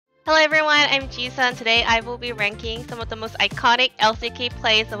Hello everyone, I'm Jeesun. Today I will be ranking some of the most iconic LCK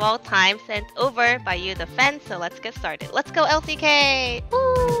plays of all time sent over by you the fans. So let's get started. Let's go LCK!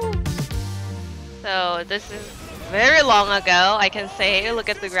 Woo! So this is very long ago, I can say. Look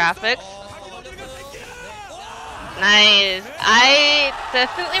at the graphics. Nice. I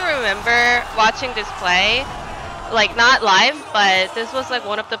definitely remember watching this play. Like, not live, but this was like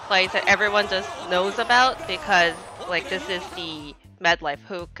one of the plays that everyone just knows about because like this is the MadLife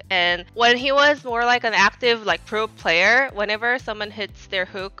hook. And when he was more like an active like pro player, whenever someone hits their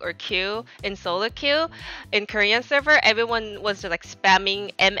hook or Q in solo queue in Korean server, everyone was just like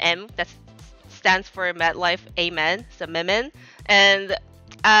spamming MM, that stands for MadLife Amen, so Mamen. And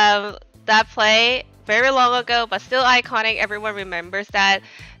that play, very long ago, but still iconic, everyone remembers that.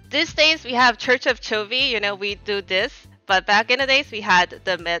 These days we have Church of Chovy, you know, we do this, but back in the days we had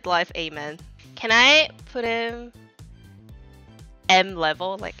the MadLife Amen. Can I put him M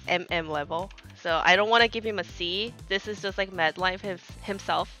level, like MM level? So I don't want to give him a C. This is just like MadLife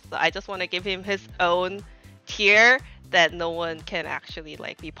himself. So I just want to give him his own tier that no one can actually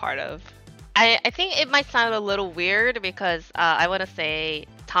like be part of. I think it might sound a little weird because I want to say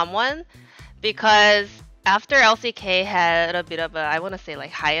Tom1 because after LCK had a bit of a, I want to say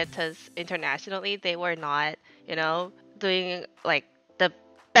like hiatus internationally, they were not, you know, doing like the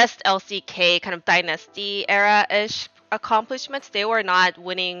best LCK kind of dynasty era-ish accomplishments. They were not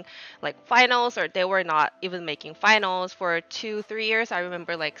winning like finals, or they were not even making finals for 2-3 years. I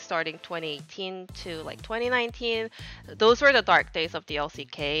remember like starting 2018 to like 2019. Those were the dark days of the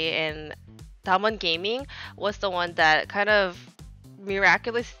LCK, and Damwon Gaming was the one that kind of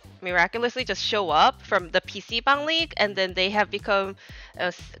miraculously just show up from the PC Bang League, and then they have become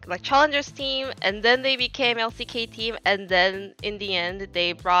like challengers team, and then they became LCK team, and then in the end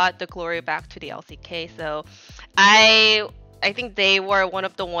they brought the glory back to the LCK. So I think they were one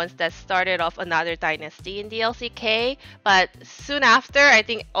of the ones that started off another dynasty in the LCK, but soon after I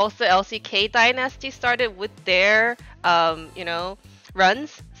think also LCK dynasty started with their you know,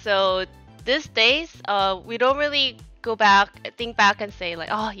 runs. So these days we don't really think back and say like,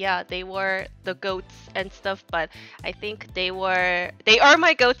 oh yeah, they were the goats and stuff, but I think they are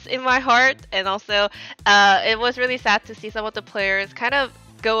my goats in my heart. And also it was really sad to see some of the players kind of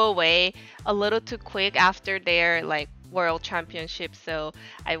go away a little too quick after their like world championship. So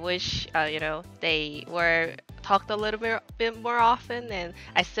I wish you know, they were talked a little bit more often, and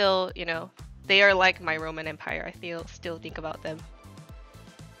I still, you know, they are like my Roman Empire. I still think about them.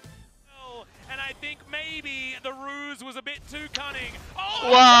 And I think maybe the ruse was a bit too cunning.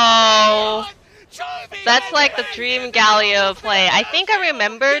 Oh, whoa! That's like the dream Galio play. I think I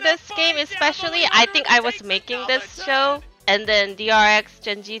remember this game especially. I think I was making this show, and then DRX,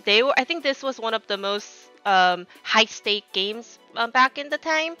 Genji, I think this was one of the most high stake games back in the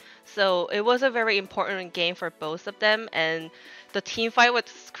time. So it was a very important game for both of them, and the team fight was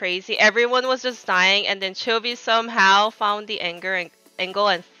crazy. Everyone was just dying, and then Chovy somehow found the angle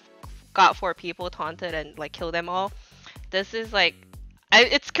and got 4 people taunted and like killed them all. This is like,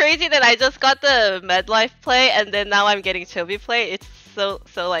 it's crazy that I just got the MadLife play and then now I'm getting Chovy play. It's so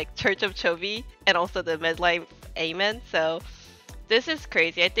like Church of Chovy and also the MadLife Amen. So this is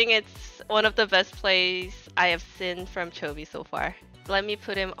crazy. I think it's one of the best plays I have seen from Chovy so far. Let me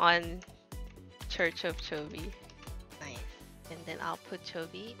put him on Church of Chovy. Nice. And then I'll put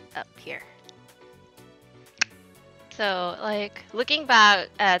Chovy up here. So like looking back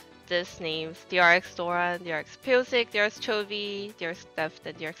at these names, DRX Doran, DRX Pyosik, DRX Chovy, DRX Theft,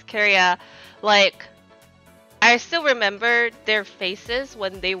 and DRX Keria, like I still remember their faces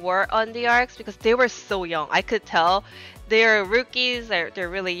when they were on DRX because they were so young. I could tell they're rookies, they're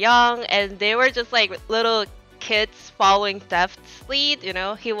really young, and they were just like little kids following Theft's lead. You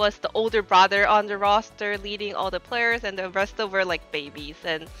know, he was the older brother on the roster leading all the players, and the rest of were like babies.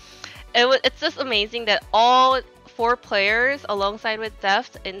 And it's just amazing that all 4 players alongside with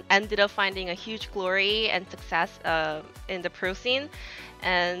Theft and ended up finding a huge glory and success in the pro scene.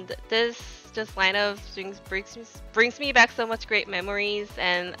 And this just line of brings me back so much great memories,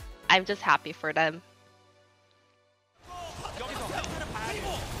 and I'm just happy for them.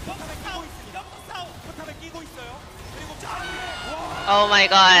 Oh my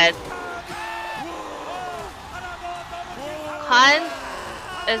god. Han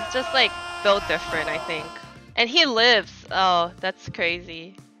is just like built different, I think. And he lives. Oh, that's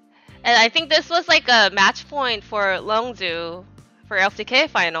crazy. And I think this was like a match point for Longju for LCK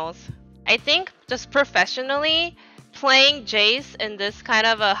finals. I think just professionally, playing Jayce in this kind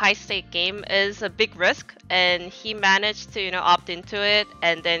of a high stake game is a big risk, and he managed to, you know, opt into it,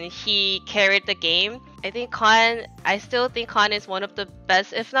 and then he carried the game I still think Khan is one of the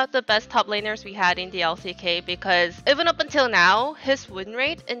best, if not the best top laners we had in the LCK, because even up until now, his win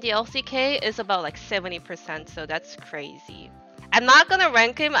rate in the LCK is about like 70%, so that's crazy. I'm not gonna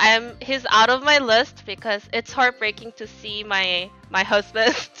rank him. He's out of my list because it's heartbreaking to see my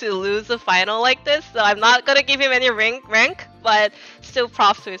husband to lose a final like this. So I'm not gonna give him any rank, but still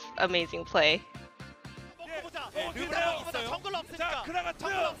props to his amazing play.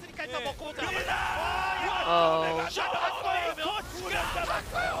 Oh.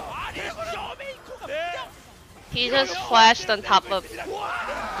 He just flashed on top of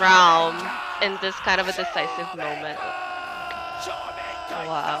Braum in this kind of a decisive moment.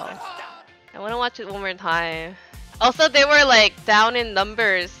 Wow. I wanna watch it one more time. Also, they were like down in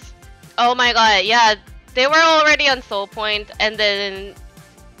numbers. Oh my god, yeah. They were already on Soul Point, and then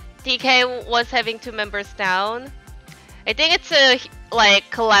DK was having 2 members down. I think it's a like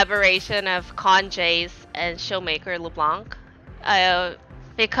collaboration of Con, Jayce, and Showmaker, LeBlanc.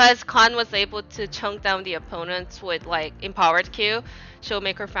 Because Con was able to chunk down the opponents with like empowered Q,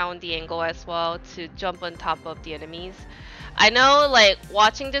 Showmaker found the angle as well to jump on top of the enemies. I know, like,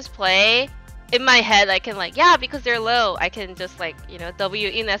 watching this play, in my head I can like, yeah, because they're low, I can just like, you know, W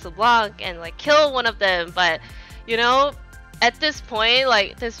in as LeBlanc and like kill one of them. But, you know, at this point,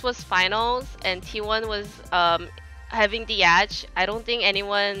 like, this was finals and T1 was having the edge. I don't think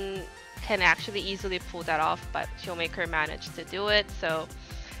anyone can actually easily pull that off, but Showmaker managed to do it. So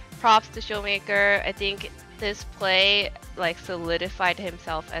props to Showmaker. I think this play like solidified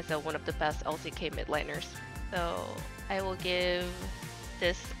himself as one of the best LCK mid laners. So I will give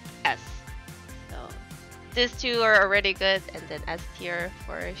this S. So these two are already good, and then S tier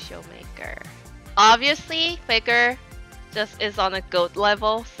for Showmaker. Obviously, Faker just is on a GOAT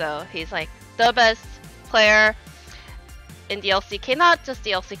level, so he's like the best player in the LCK, not just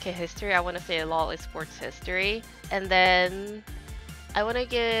the LCK history, I want to say LoL Esports history. And then I want to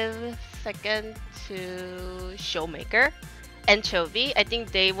give second to Showmaker and Chovy. I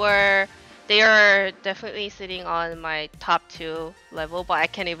think they are definitely sitting on my top 2 level, but I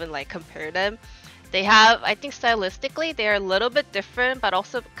can't even like compare them. They have, I think stylistically, they are a little bit different, but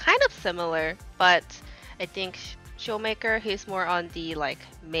also kind of similar. But I think Showmaker, he's more on the like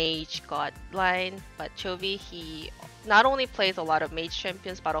mage god line, but Chovy, he not only plays a lot of mage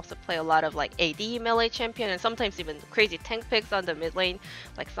champions, but also play a lot of like AD melee champion, and sometimes even crazy tank picks on the mid lane,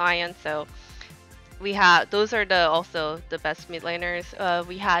 like Zion. So we have, those are also the best mid laners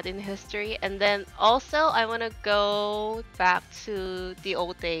we had in history. And then also I want to go back to the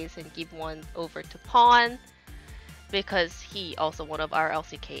old days and give one over to Pawn, because he also one of our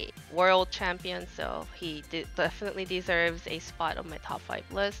LCK world champions, so he definitely deserves a spot on my top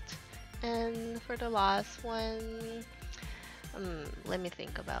 5 list. And for the last one, let me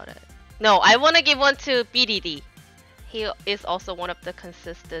think about it. No, I want to give one to BDD. He is also one of the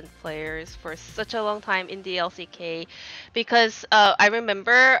consistent players for such a long time in the LCK, because I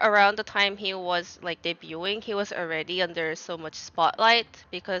remember around the time he was like debuting, he was already under so much spotlight,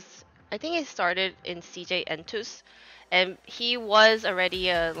 because I think he started in CJ Entus, and he was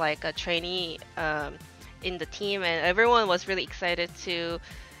already like a trainee in the team, and everyone was really excited to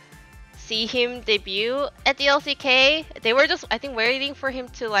see him debut at the LCK. They were just, I think, waiting for him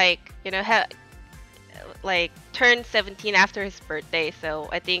to like, you know, like turn 17 after his birthday. So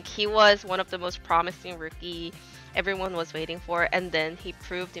I think he was one of the most promising rookie everyone was waiting for, and then he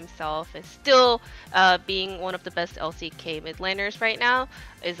proved himself, and still being one of the best LCK mid laners right now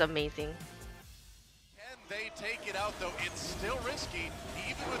is amazing. Can they take it out though? It's still risky,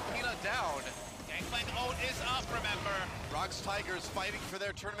 even with Peanut down. Gangplank ult is up, remember. Rocks Tigers fighting for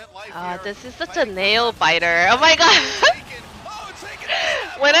their tournament life here. This is such a nail biter. Oh my god.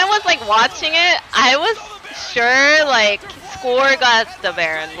 When I was like watching it, I was sure like Score got the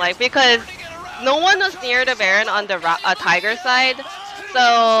Baron, like, because no one was near the Baron on the Tiger side.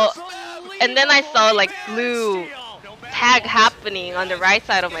 So, and then I saw like blue tag happening on the right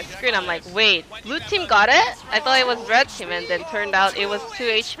side of my screen. I'm like, wait, blue team got it? I thought it was red team, and then turned out it was 2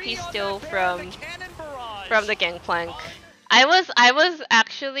 HP still from the Gangplank. I was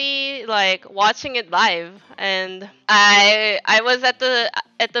actually like watching it live, and I was at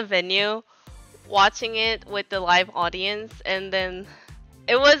the venue watching it with the live audience, and then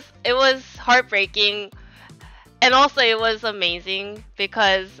it was heartbreaking, and also it was amazing,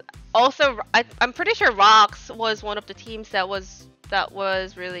 because also I'm pretty sure Rox was one of the teams that was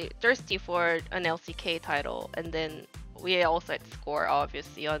really thirsty for an LCK title, and then we also had Score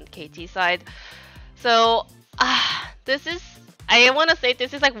obviously on KT side. So I want to say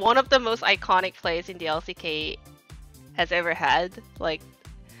this is like one of the most iconic plays in the LCK has ever had. Like,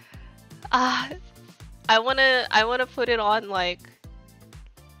 I wanna put it on like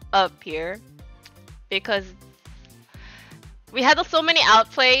up here because we had so many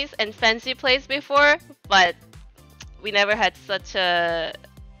outplays and fancy plays before, but we never had such a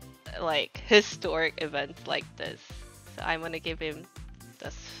like historic event like this. So I'm gonna give him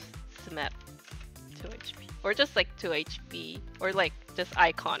the Smeb 2 HP or just like 2 HP or like just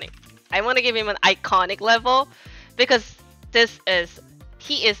iconic. I want to give him an iconic level because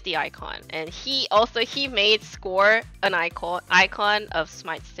he is the icon, and he made Score an icon of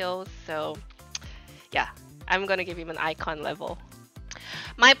Smite Steals. So yeah, I'm gonna give him an icon level.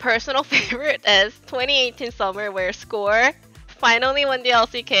 My personal favorite is 2018 summer where Score finally won the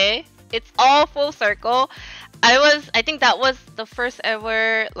LCK. It's all full circle. I think that was the first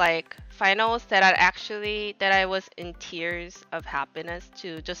ever like finals that I was in tears of happiness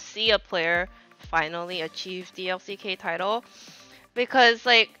to just see a player finally achieve the LCK title. Because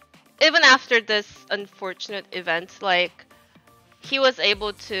like even after this unfortunate event, like he was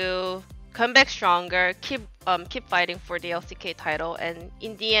able to come back stronger, keep fighting for the LCK title, and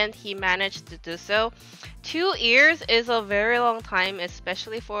in the end he managed to do so. 2 years is a very long time,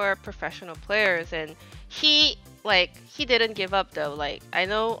 especially for professional players, and he didn't give up though. Like I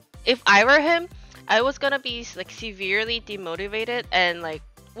know if I were him, I was gonna be like severely demotivated and like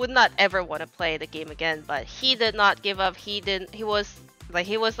would not ever want to play the game again, but he did not give up. He was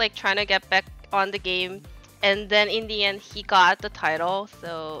like trying to get back on the game, and then in the end he got the title.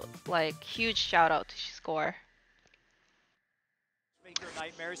 So like huge shout out to Score. Make your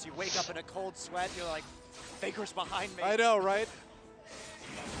nightmares, you wake up in a cold sweat, you're like, Faker's behind me. I know, right?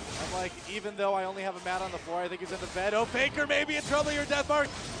 I'm like, even though I only have a mat on the floor, I think he's in the bed. Oh, Faker maybe in trouble here. Deathmark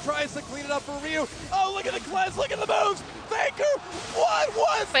tries to clean it up for Ryu. Oh, look at the cleanse, look at the moves. Faker, what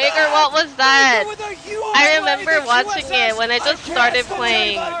was Faker, that? what was that? I remember the watching QSS. it when I just started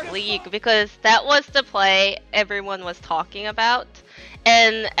playing League because that was the play everyone was talking about.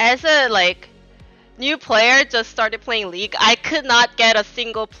 And as a like new player just started playing League, I could not get a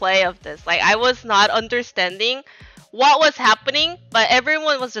single play of this. Like I was not understanding what was happening, but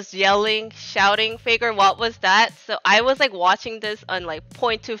everyone was just yelling, shouting, Faker, what was that? So I was like watching this on like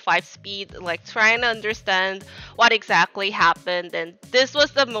 0.25 speed, like trying to understand what exactly happened. And this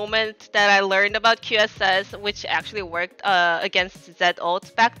was the moment that I learned about QSS, which actually worked against Z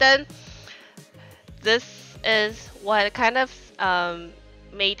ult back then. This is what kind of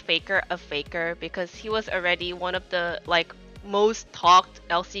made Faker a Faker, because he was already one of the like most talked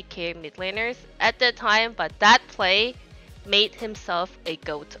LCK mid laners at the time, but that play made himself a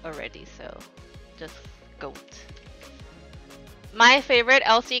GOAT already, so just GOAT. My favorite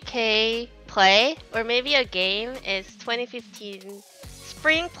LCK play, or maybe a game, is 2015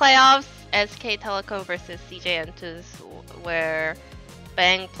 Spring Playoffs SK Telecom versus CJ Entus, where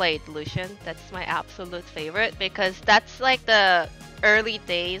Bang played Lucian. That's my absolute favorite because that's like the early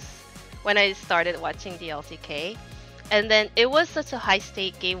days when I started watching the LCK. And then it was such a high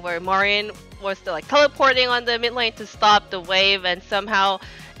stake game where Marin was like teleporting on the mid lane to stop the wave, and somehow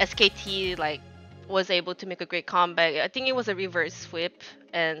SKT like was able to make a great comeback. I think it was a reverse sweep.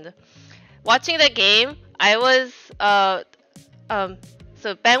 And watching the game, I was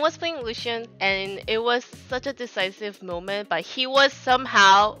so Bang was playing Lucian, and it was such a decisive moment, but he was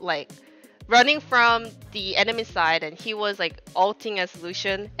somehow like running from the enemy side, and he was like ulting as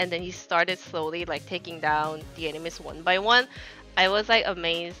Lucian, and then he started slowly like taking down the enemies one by one. I was like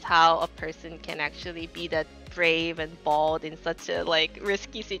amazed how a person can actually be that brave and bold in such a like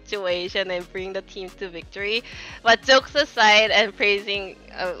risky situation and bring the team to victory. But jokes aside, and praising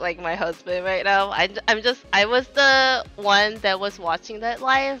like my husband right now, I was the one that was watching that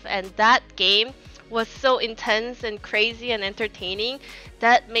live, and that game was so intense and crazy and entertaining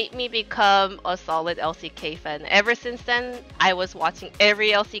that made me become a solid LCK fan. Ever since then, I was watching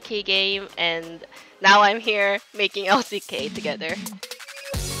every LCK game, and now I'm here making LCK together.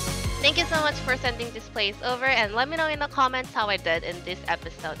 Thank you so much for sending these plays over, and let me know in the comments how I did in this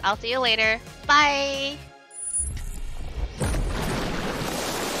episode. I'll see you later. Bye!